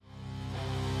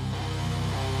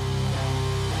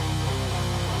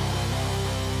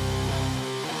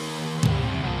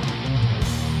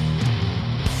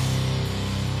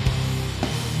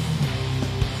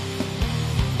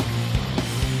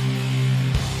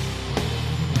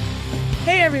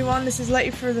Hey everyone, this is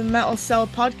Letty for the Metal Cell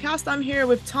podcast. I'm here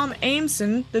with Tom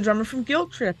Aimson, the drummer from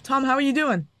Guilt Trip. Tom, how are you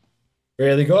doing?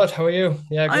 Really good. How are you?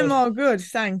 Yeah, I'm good. all good,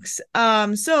 thanks.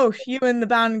 So you and the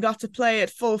band got to play at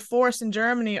full force in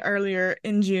Germany earlier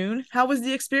in June. How was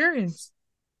the experience?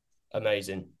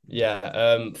 Amazing.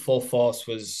 Yeah, Full Force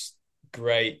was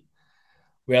great.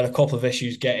 We had a couple of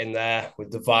issues getting there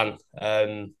with the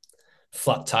van,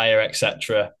 flat tire,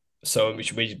 etc. So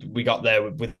we got there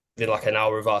within like an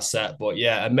hour of our set. But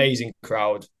yeah, amazing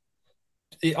crowd.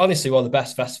 Honestly, one of the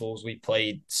best festivals we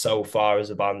played so far as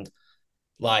a band.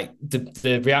 Like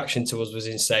the reaction to us was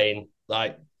insane.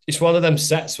 Like it's one of them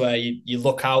sets where you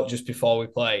look out just before we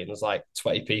play and there's like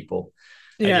 20 people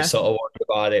and you Yeah, sort of worry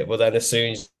about it. But then as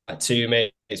soon as like 2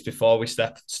 minutes before we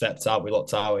stepped out, we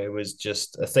looked out, it was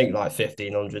just I think like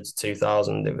 1,500 to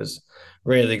 2,000. It was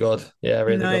really good. Yeah,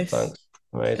 really good. nice. Thanks.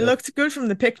 It Amazing. looked good from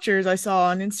the pictures I saw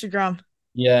on Instagram.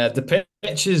 Yeah, the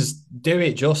pictures do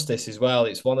it justice as well.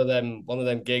 It's one of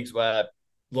them gigs where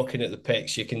looking at the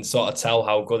pics, you can sort of tell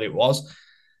how good it was.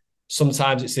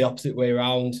 Sometimes it's the opposite way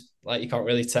around. Like you can't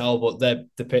really tell, but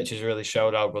the pictures really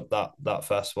showed how good that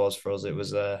fest was for us. It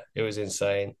was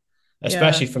insane, Yeah,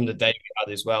 especially from the day we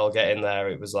had as well. Getting there,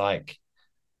 it was like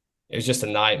it was just a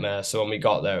nightmare. So when we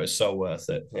got there, it was so worth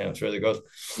it. Yeah, it's really good.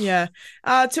 yeah.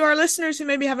 To our listeners who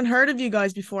maybe haven't heard of you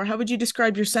guys before, how would you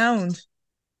describe your sound?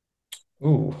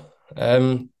 Ooh,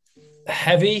 um,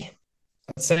 heavy.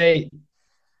 I'd say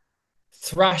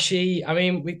thrashy. I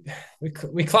mean,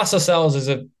 we class ourselves as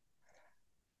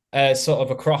a sort of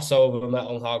a crossover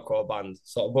metal and hardcore band,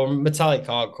 sort of but metallic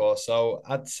hardcore. So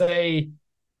I'd say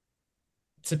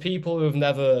to people who have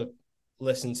never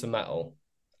listened to metal,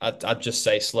 I'd just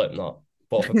say Slipknot.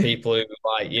 But for people who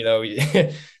like,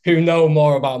 who know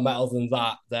more about metal than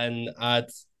that, then I'd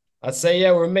say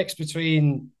yeah, we're a mix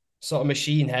between sort of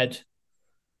Machine Head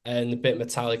and a bit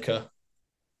Metallica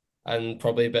and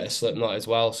probably a bit of Slipknot as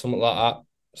well, something like that.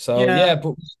 So Yeah. yeah,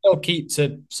 but we still keep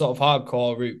to sort of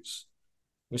hardcore roots.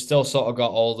 We still sort of got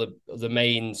all the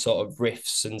main sort of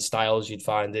riffs and styles you'd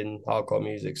find in hardcore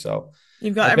music. So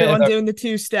You've got a bit of everyone a doing the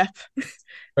two step.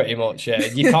 pretty much, yeah.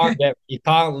 You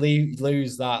can't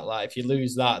lose that. Like if you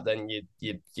lose that, then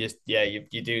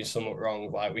you're doing something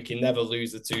wrong. Like we can never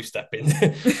lose the two step in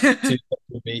two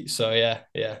step beat. So yeah,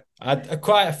 yeah.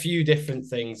 Quite a few different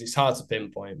things. It's hard to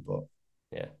pinpoint, but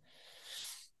yeah.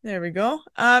 There we go.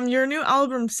 Your new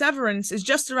album Severance is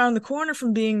just around the corner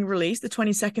from being released, the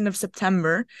 22nd of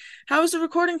September. How was the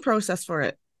recording process for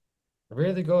it?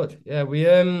 Really good. Yeah, we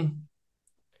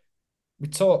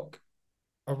took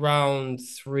around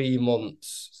 3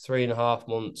 months, 3.5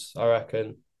 months, I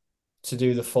reckon, to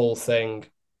do the full thing.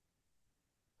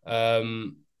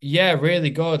 Yeah, really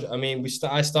good. I mean,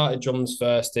 I started drums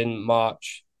first in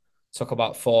March. Took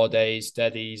about 4 days,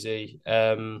 dead easy.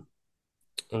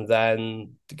 And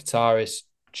then the guitarist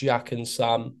Jack and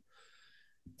Sam,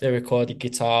 they recorded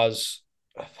guitars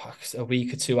a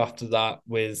week or two after that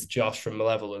with Josh from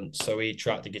Malevolent. So he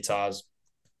tracked the guitars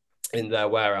in their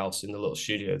warehouse in the little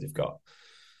studio they've got.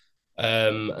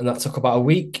 And that took about a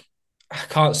week. I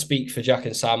can't speak for Jack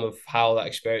and Sam of how that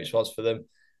experience was for them.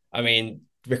 I mean,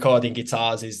 recording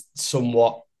guitars is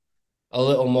somewhat a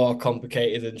little more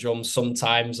complicated than drums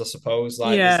sometimes, I suppose.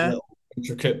 Like there's Yeah, little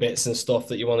intricate bits and stuff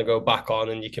that you want to go back on,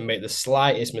 and you can make the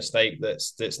slightest mistake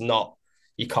that's not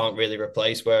you can't really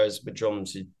replace. Whereas with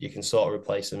drums, you can sort of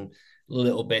replace them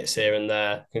little bits here and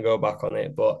there, can go back on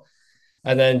it. But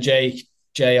and then Jay,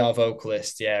 our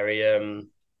vocalist, yeah,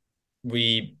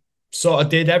 we sort of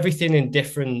did everything in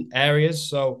different areas.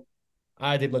 So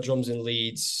I did my drums in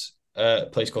Leeds, a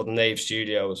place called Nave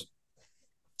Studios,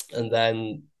 and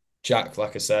then Jack,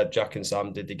 like I said, Jack and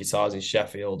Sam did the guitars in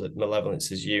Sheffield at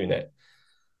Malevolence's unit.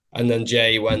 And then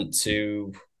Jay went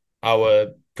to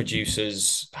our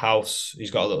producer's house. He's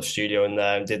got a little studio in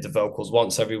there and did the vocals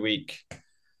once every week,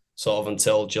 sort of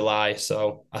until July.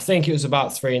 So I think it was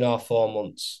about 3.5, 4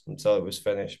 months until it was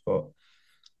finished. But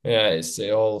yeah,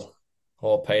 it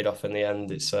all paid off in the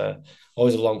end. It's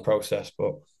always a long process,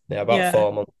 but yeah, about yeah.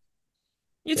 4 months.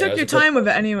 You Yeah, it took was your a good time with it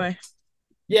process. anyway.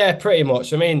 Yeah, pretty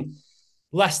much. I mean,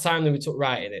 less time than we took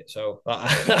writing it. So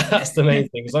that's the main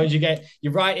thing. As long as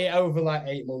you write it over like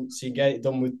 8 months, you get it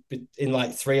done with in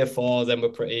like 3 or 4, then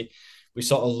we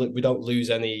sort of we don't lose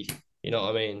any, you know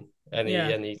what I mean? Yeah,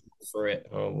 Any for it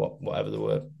or whatever the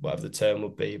word, whatever the term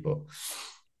would be. But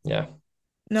yeah,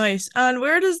 nice. And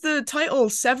where does the title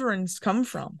Severance come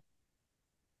from?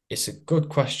 it's a good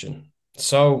question.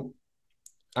 So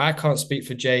I can't speak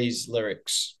for Jay's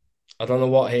lyrics. I don't know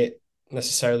what it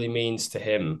necessarily means to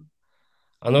him.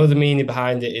 I know the meaning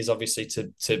behind it is obviously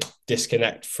to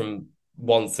disconnect from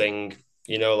one thing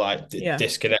like Yeah.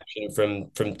 disconnection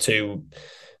from two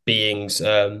beings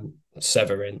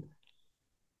severing.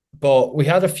 But we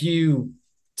had a few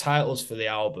titles for the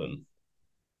album,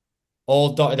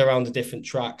 all dotted around the different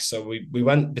tracks. So we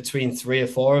went between three or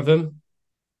four of them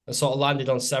and sort of landed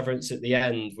on Severance at the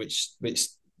end, which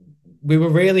we were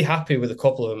really happy with a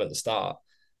couple of them at the start.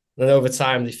 And then over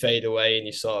time they fade away and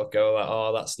you sort of go like,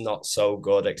 oh, that's not so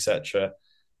good, etc.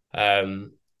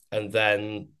 And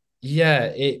then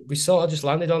we sort of just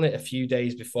landed on it a few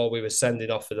days before we were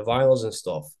sending off for the vinyls and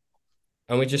stuff.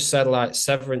 And we just said like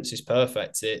Severance is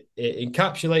perfect. It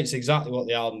encapsulates exactly what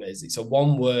the album is. It's a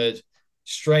one word,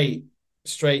 straight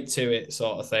to it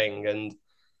sort of thing. And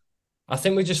I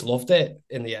think we just loved it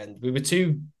in the end. We were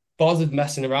too bothered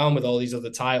messing around with all these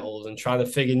other titles and trying to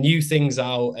figure new things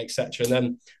out, etc. And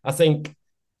then I think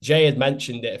Jay had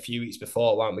mentioned it a few weeks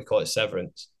before, why don't we call it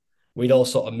Severance? We'd all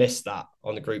sort of missed that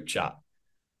on the group chat.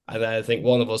 And then I think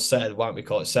one of us said, why don't we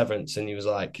call it Severance? And he was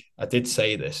like, I did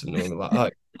say this. And we were like, oh,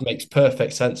 it makes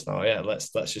perfect sense now. Yeah, let's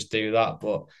just do that.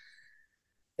 But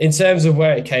in terms of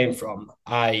where it came from,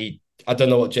 I don't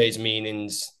know what Jay's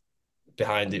meanings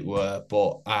behind it were,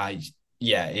 but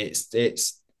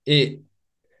it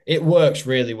it works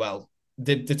really well.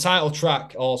 The title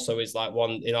track also is like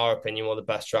one, in our opinion, one of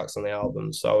the best tracks on the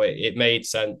album. So it made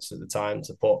sense at the time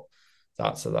to put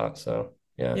that to that. So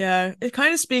yeah. Yeah. It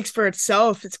kind of speaks for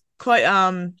itself. It's quite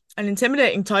an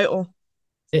intimidating title.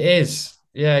 It is.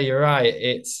 Yeah, you're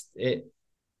right.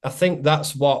 I think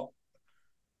that's what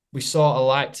we sort of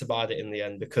liked about it in the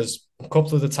end, because a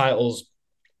couple of the titles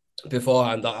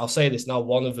beforehand, I'll say this now,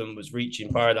 one of them was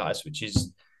Reaching Paradise, which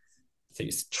is, I think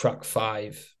it's track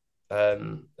 5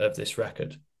 of this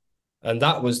record. And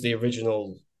that was the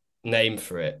original name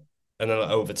for it. And then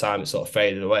over time it sort of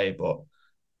faded away. But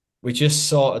we just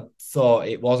sort of thought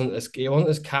it wasn't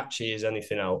as catchy as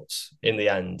anything else in the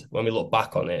end. When we look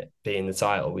back on it being the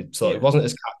title, we thought it Yeah. wasn't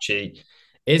as catchy,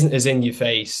 isn't as in your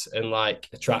face and like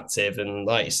attractive, and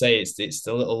like you say, it's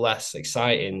a little less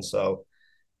exciting. So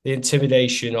the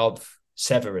intimidation of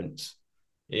Severance,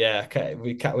 yeah,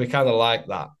 we kind of like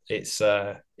that.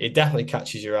 It definitely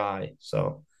catches your eye.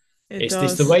 So It it's the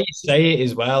does. way you say it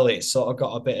as well. It's sort of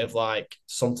got a bit of like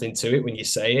something to it when you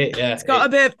say it. Yeah, It's got a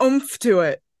bit of oomph to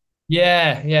it.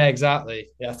 yeah, exactly.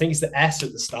 Yeah, I think it's the S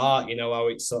at the start. You know how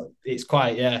it's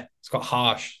quite it's quite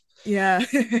harsh. Yeah.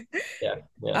 Yeah,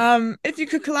 yeah. If you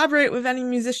could collaborate with any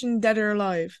musician, dead or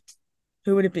alive,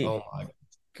 who would it be? Oh my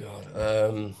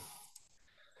god.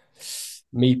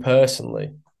 Me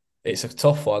personally, it's a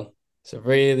tough one. It's a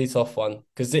really tough one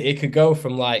because it could go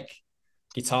from like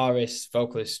guitarists,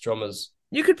 vocalists, drummers,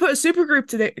 You could put a supergroup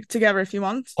together if you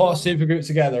want. put a super group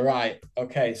together. Right.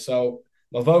 Okay. So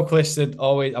my vocalist had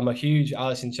always, I'm a huge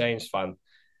Alice in Chains fan.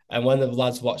 And when the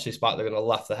lads watch this back, they're going to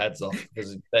laugh their heads off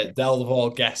because they'll have all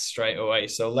guessed straight away.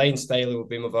 So Lane Staley would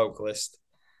be my vocalist.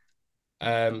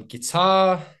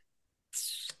 Guitar,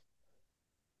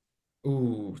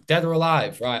 ooh, dead or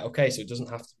alive. Right. Okay. So it doesn't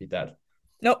have to be dead.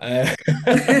 Nope. Uh,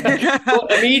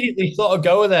 but immediately sort of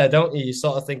go there, don't you? You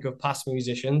sort of think of past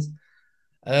musicians.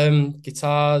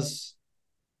 Guitars,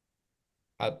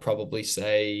 I'd probably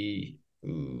say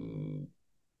Rob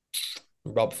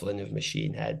Flynn of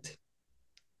Machine Head.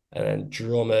 And then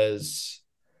drummers,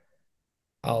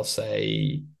 I'll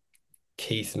say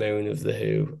Keith Moon of The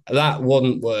Who. That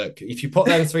wouldn't work. If you put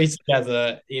them three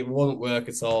together, it wouldn't work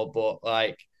at all. But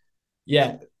like,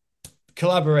 yeah,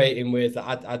 collaborating with,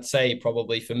 I'd say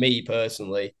probably for me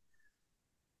personally,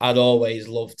 I'd always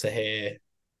love to hear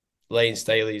Lane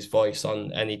Staley's voice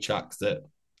on any tracks that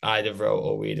I'd have wrote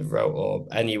or we'd have wrote or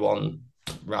anyone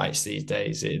writes these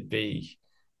days. It'd be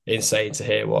insane to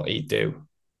hear what he'd do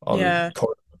on Yeah.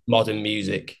 current modern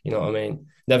music. You know what I mean?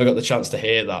 Never got the chance to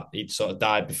hear that. He'd sort of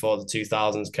died before the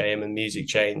 2000s came and music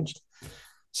changed.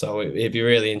 So it'd be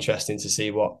really interesting to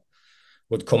see what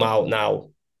would come out now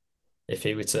if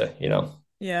he were to, Yeah.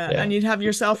 yeah. And you'd have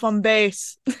yourself on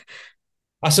bass.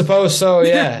 I suppose so.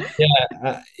 Yeah,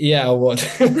 I would.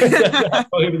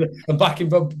 And backing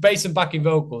bass and backing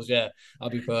vocals. Yeah,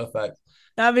 I'd be perfect.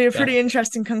 That'd be a pretty Definitely.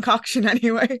 interesting concoction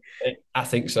anyway. I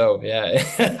think so. Yeah,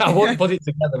 I wouldn't put it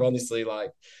together honestly.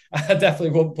 Like, I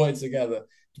definitely wouldn't put it together.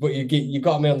 But you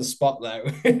got me on the spot there.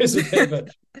 It's a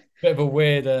bit of a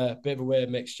weird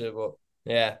mixture. But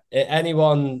yeah,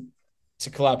 anyone to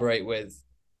collaborate with,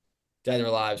 dead or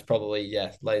alive, is probably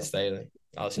Lane Staley,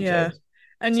 Alice in Yeah. Chains.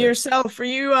 And That's it. yourself, are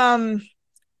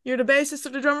you're the bassist or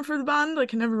the drummer for the band? I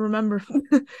can never remember.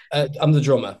 I'm the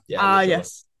drummer. Yeah, I'm the Ah, drummer.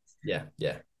 yes.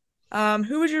 Yeah.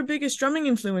 Who would your biggest drumming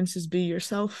influences be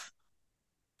yourself?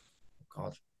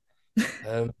 God.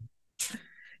 Um,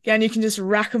 Again, you can just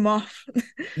rack them off.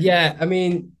 yeah, I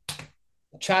mean,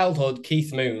 childhood,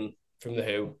 Keith Moon from The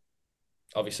Who,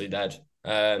 obviously dead.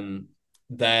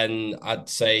 Then I'd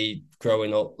say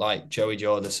growing up, like Joey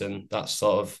Jordison, that's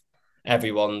sort of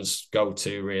everyone's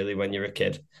go-to really when you're a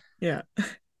kid. Yeah.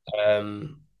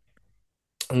 Um,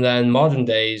 and then modern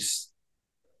days,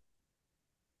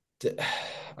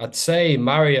 I'd say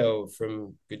Mario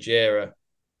from Gojira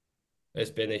has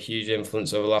been a huge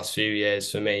influence over the last few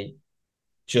years for me.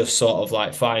 Just sort of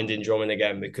like finding drumming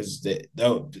again because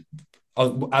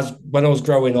as when I was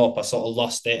growing up, I sort of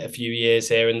lost it a few years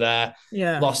here and there,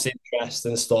 Yeah. lost interest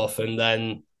and stuff. And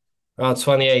then around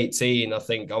 2018, I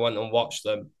think I went and watched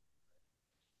them.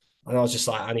 And I was just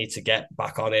like, I need to get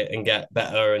back on it and get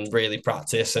better and really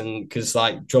practice. And because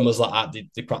like drummers like that,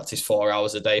 they practice 4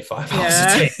 hours a day, 5 hours a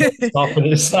Yeah. day, stop. And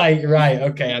it's like, right,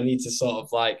 okay, I need to sort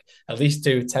of like at least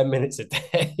do 10 minutes a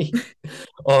day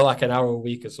or like an hour a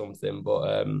week or something.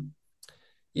 But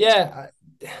yeah,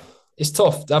 it's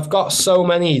tough. I've got so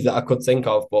many that I could think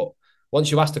of, but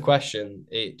once you ask the question,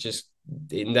 it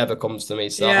never comes to me.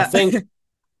 So I Yeah. think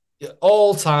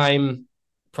all time,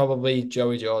 probably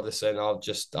Joey Jordison.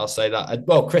 I'll say that.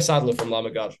 Well, Chris Adler from Lamb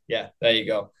of God. Yeah, there you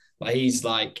go. Like he's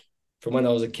like from when I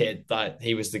was a kid, that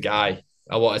he was the guy.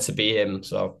 I wanted to be him.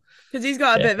 So Because he's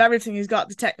got a yeah, bit of everything. He's got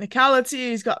the technicality,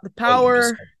 he's got the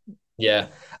power. 100%. Yeah,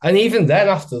 and even then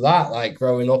after that, like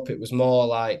growing up, it was more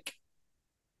like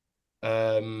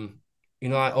um,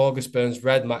 like August Burns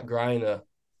Red, Matt Greiner,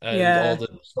 and all Yeah.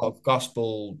 the sort of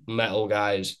gospel metal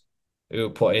guys who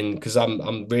put in because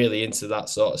I'm really into that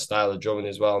sort of style of drumming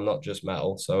as well, not just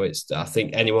metal. So it's I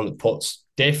think anyone that puts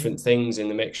different things in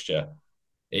the mixture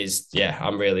is yeah,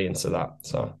 I'm really into that.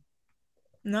 So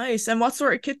Nice. And what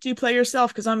sort of kit do you play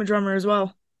yourself? Because I'm a drummer as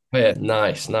well. yeah,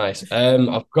 nice, nice.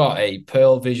 I've got a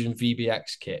Pearl Vision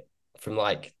VBX kit from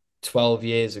like 12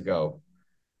 years ago.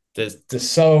 They're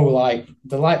so like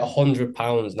they're like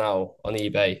 £100 now on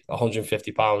eBay,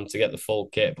 £150 to get the full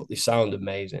kit, but they sound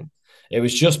amazing. It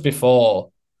was just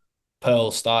before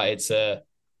Pearl started to,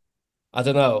 I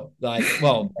don't know, like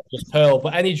well, not just Pearl,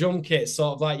 but any drum kit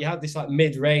sort of like you had this like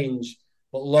mid range,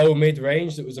 but low mid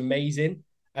range that was amazing,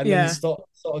 and then they Yeah. sort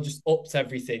of just upped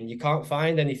everything. You can't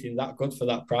find anything that good for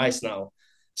that price now.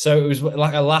 So it was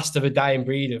like a last of a dying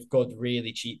breed of good,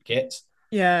 really cheap kits.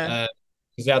 Yeah.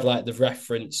 Because they had like the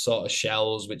reference sort of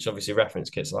shells, which obviously reference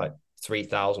kits are like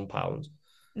 £3,000.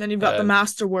 And then you've got the Um,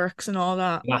 Masterworks and all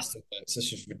that. Masterworks, it's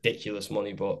just ridiculous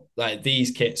money, but like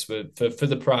these kits were for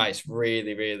the price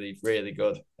really, really, really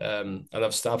good. And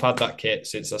I've had that kit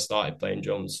since I started playing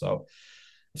drums, so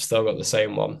I've still got the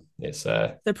same one. It's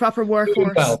The proper doing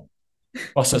workhorse. well.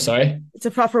 Also, sorry. It's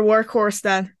a proper workhorse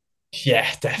then.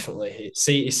 Yeah, definitely.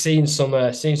 It's seen some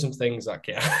things that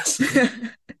kit has.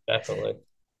 Definitely.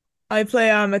 I play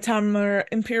a Tamar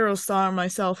Imperial Star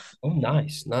myself. Oh,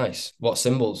 nice, nice. What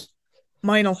symbols?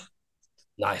 Minel.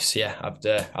 Nice, yeah.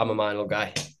 I'm a Minor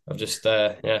guy. I've just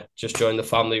joined the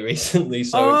family recently,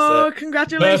 so it's Oh, perfect,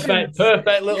 congratulations.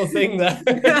 perfect little thing there.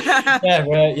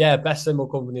 Yeah, best cymbal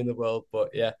company in the world,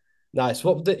 but yeah, nice.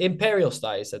 What the Imperial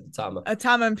style you said the timer? A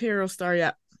Tam Imperial Star,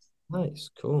 yeah. Nice,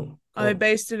 cool, I cool.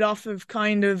 based it off of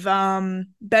kind of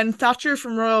Ben Thatcher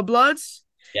from Royal Bloods.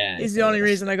 Yeah, He's the only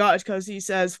brilliant. reason I got it because he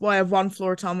says, "Why have one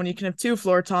floor tom when you can have two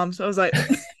floor toms?" So I was like,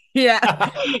 "Yeah,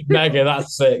 Mega,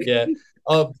 that's sick. Yeah.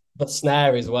 Oh, the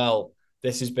snare as well.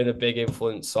 This has been a big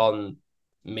influence on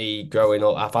me growing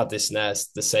up. I've had this snare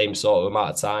the same sort of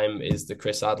amount of time as the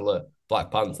Chris Adler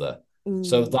Black Panther.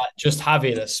 So ooh, that just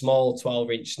having a small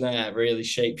 12-inch snare really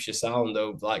shapes your sound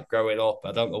of like growing up.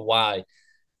 I don't know why,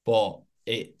 but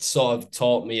it sort of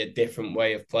taught me a different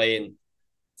way of playing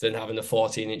than having a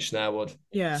 14-inch snare would.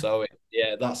 yeah." So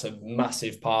yeah, that's a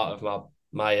massive part of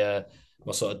my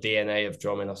sort of DNA of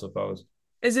drumming, I suppose.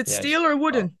 Is it Yeah, steel or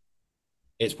wooden?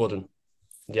 it's wooden.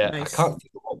 Yeah, I Nice. can't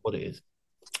think of what wood it is,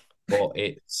 but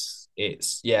it's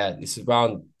yeah, it's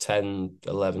around 10,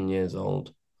 11 years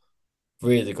old.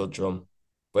 Really good drum.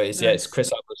 But it's Nice. Chris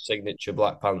Adler's signature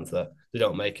Black Panther. They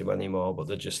don't make them anymore, but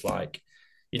they're just like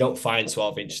you don't find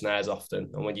 12-inch snares often,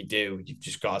 and when you do, you've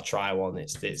just got to try one.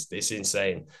 It's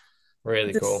insane.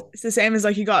 Really cool. It's the same as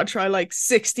like you got to try like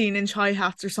 16-inch hi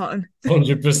hats or something.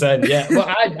 100%. Yeah. Well,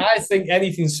 I think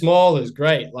anything small is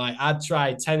great. Like I'd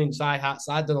try 10-inch hi hats.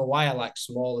 I don't know why I like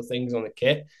smaller things on a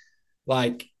kit.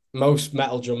 Like most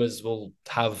metal drummers will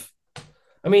have,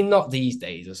 I mean, not these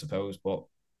days, I suppose, but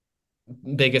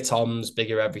bigger toms,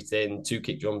 bigger everything, two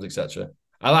kick drums, etc.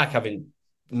 I like having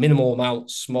minimal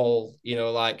amounts, small,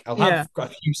 like I'll Yeah. have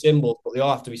quite a few cymbals, but they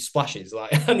all have to be splashes.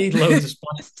 Like I need loads of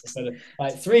splashes instead of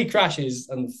like three crashes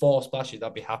and four splashes,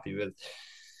 I'd be happy with.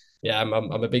 Yeah, I'm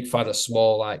a big fan of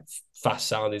small, like fast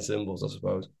sounding cymbals, I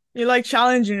suppose. You like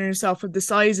challenging yourself with the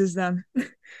sizes then.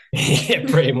 Yeah,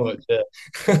 pretty much. Yeah.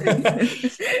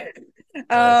 Nice.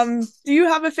 Do you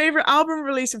have a favorite album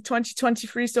release of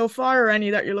 2023 so far, or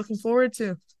any that you're looking forward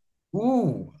to?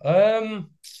 Ooh, in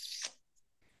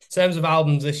terms of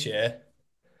albums this year,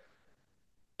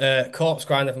 Corpse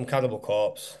Grinder from Cannibal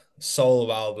Corpse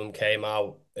solo album came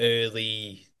out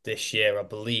early this year, I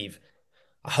believe.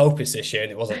 I hope it's this year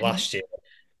and it wasn't last year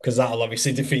because that'll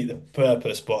obviously defeat the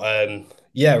purpose. But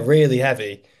yeah, really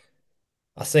heavy.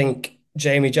 I think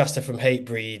Jamie Jasta from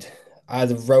Hatebreed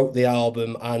either wrote the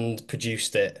album and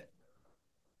produced it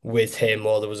with him,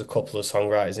 or there was a couple of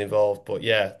songwriters involved. But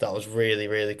yeah, that was really,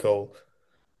 really cool.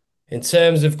 In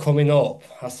terms of coming up,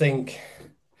 I think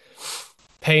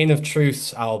Pain of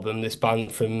Truth's album, this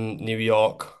band from New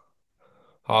York,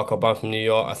 hardcore band from New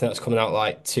York, I think that's coming out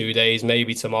like 2 days,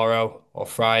 maybe tomorrow or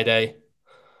Friday.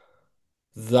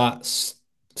 That's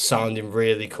sounding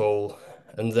really cool.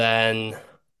 And then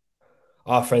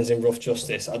our friends in Rough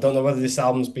Justice. I don't know whether this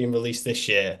album's been released this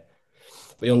year,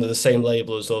 but under the same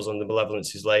label as us on the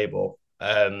Malevolence's label.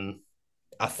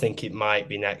 I think it might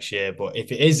be next year, but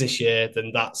if it is this year,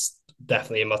 then that's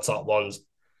definitely in my top ones.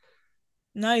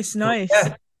 Nice, But nice.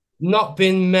 yeah, not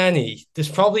been many. There's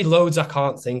probably loads I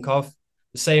can't think of.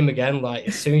 The same again, like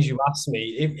as soon as you ask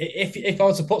me, if I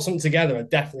was to put something together, I'd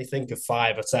definitely think of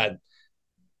 5 or 10.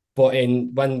 But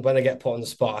in when I get put on the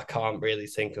spot, I can't really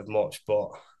think of much.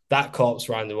 But that Corpse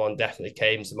Grinder one definitely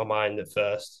came to my mind at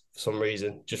first for some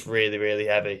reason. Just really, really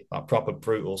heavy, like proper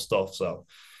brutal stuff. So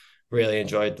really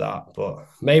enjoyed that. But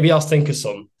maybe I'll think of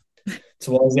some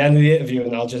towards the end of the interview,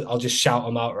 and I'll just shout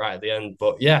them out right at the end.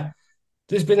 But yeah,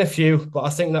 there's been a few, but I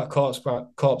think that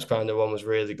Corpse Grinder one was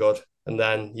really good. And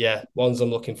then yeah, ones I'm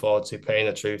looking forward to, Pain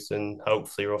of Truth and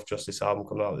hopefully Rough Justice album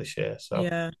coming out this year. So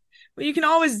Yeah. Well, you can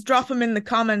always drop them in the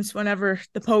comments whenever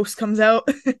the post comes out.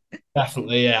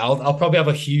 definitely, yeah. I'll probably have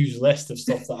a huge list of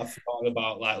stuff that I've forgotten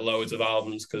about, like loads of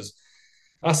albums, because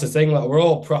that's the thing. Like we're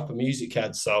all proper music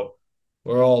heads, so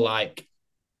we're all like,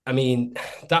 I mean,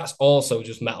 that's also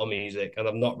just metal music, and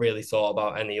I've not really thought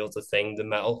about any other thing than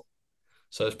metal.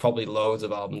 So there's probably loads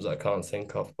of albums that I can't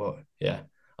think of, but yeah,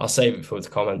 I'll save it for the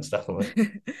comments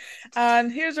definitely.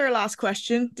 And here's our last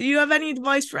question. Do you have any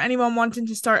advice for anyone wanting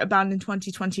to start a band in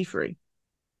 2023?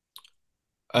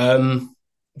 Um,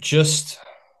 just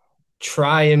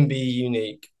try and be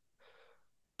unique.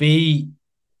 Be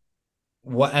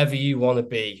whatever you want to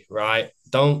be, right?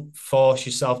 Don't force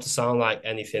yourself to sound like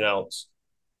anything else.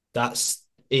 That's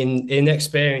in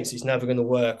experience, it's never going to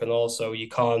work. And also you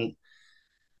can't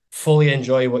fully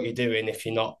enjoy what you're doing if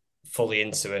you're not fully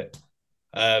into it.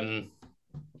 Um,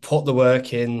 put the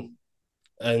work in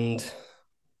and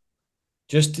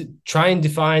just try and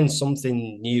define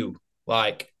something new.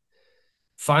 Like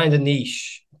find a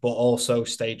niche, but also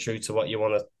stay true to what you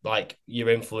want to like your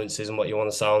influences and what you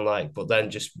want to sound like. But then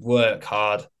just work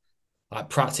hard, like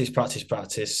practice, practice,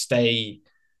 practice. Stay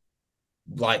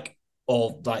like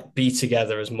all like be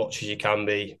together as much as you can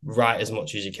be, write as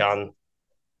much as you can,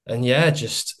 and yeah,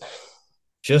 just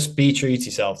be true to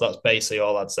yourself. That's basically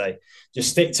all I'd say.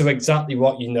 Just stick to exactly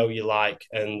what you know you like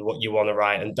and what you want to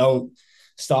write, and don't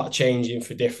start changing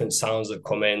for different sounds that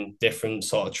come in, different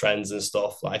sort of trends and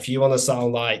stuff. Like if you want to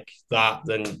sound like that,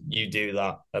 then you do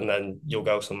that, and then you'll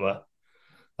go somewhere.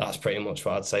 That's pretty much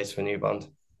what I'd say to a new band.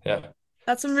 Yeah,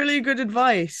 That's some really good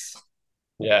advice.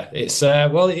 yeah. It's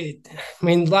well, I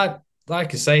mean, like I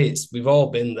say, it's we've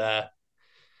all been there.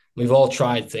 We've all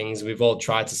tried things. We've all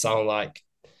tried to sound like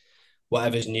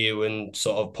whatever's new and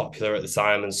sort of popular at the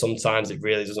time. And sometimes it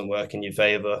really doesn't work in your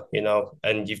favor,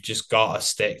 and you've just got to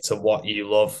stick to what you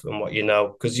love and what you know.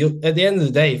 Because you at the end of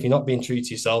the day, if you're not being true to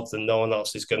yourself, then no one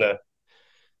else is going to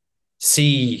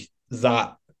see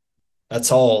that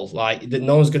at all. Like that,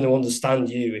 no one's going to understand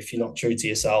you if you're not true to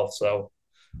yourself. So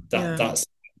Yeah, that's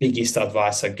the biggest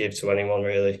advice I'd give to anyone,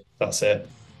 really. That's it.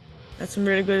 that's some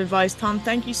really good advice, Tom.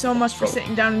 Thank you so much for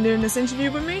sitting down and doing this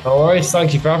interview with me. No worries.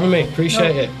 Thank you for having me. No,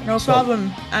 Appreciate it. no So,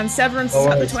 problem. And Severance no is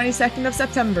at the worries. 22nd of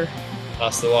September.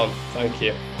 That's the one. Thank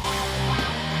you.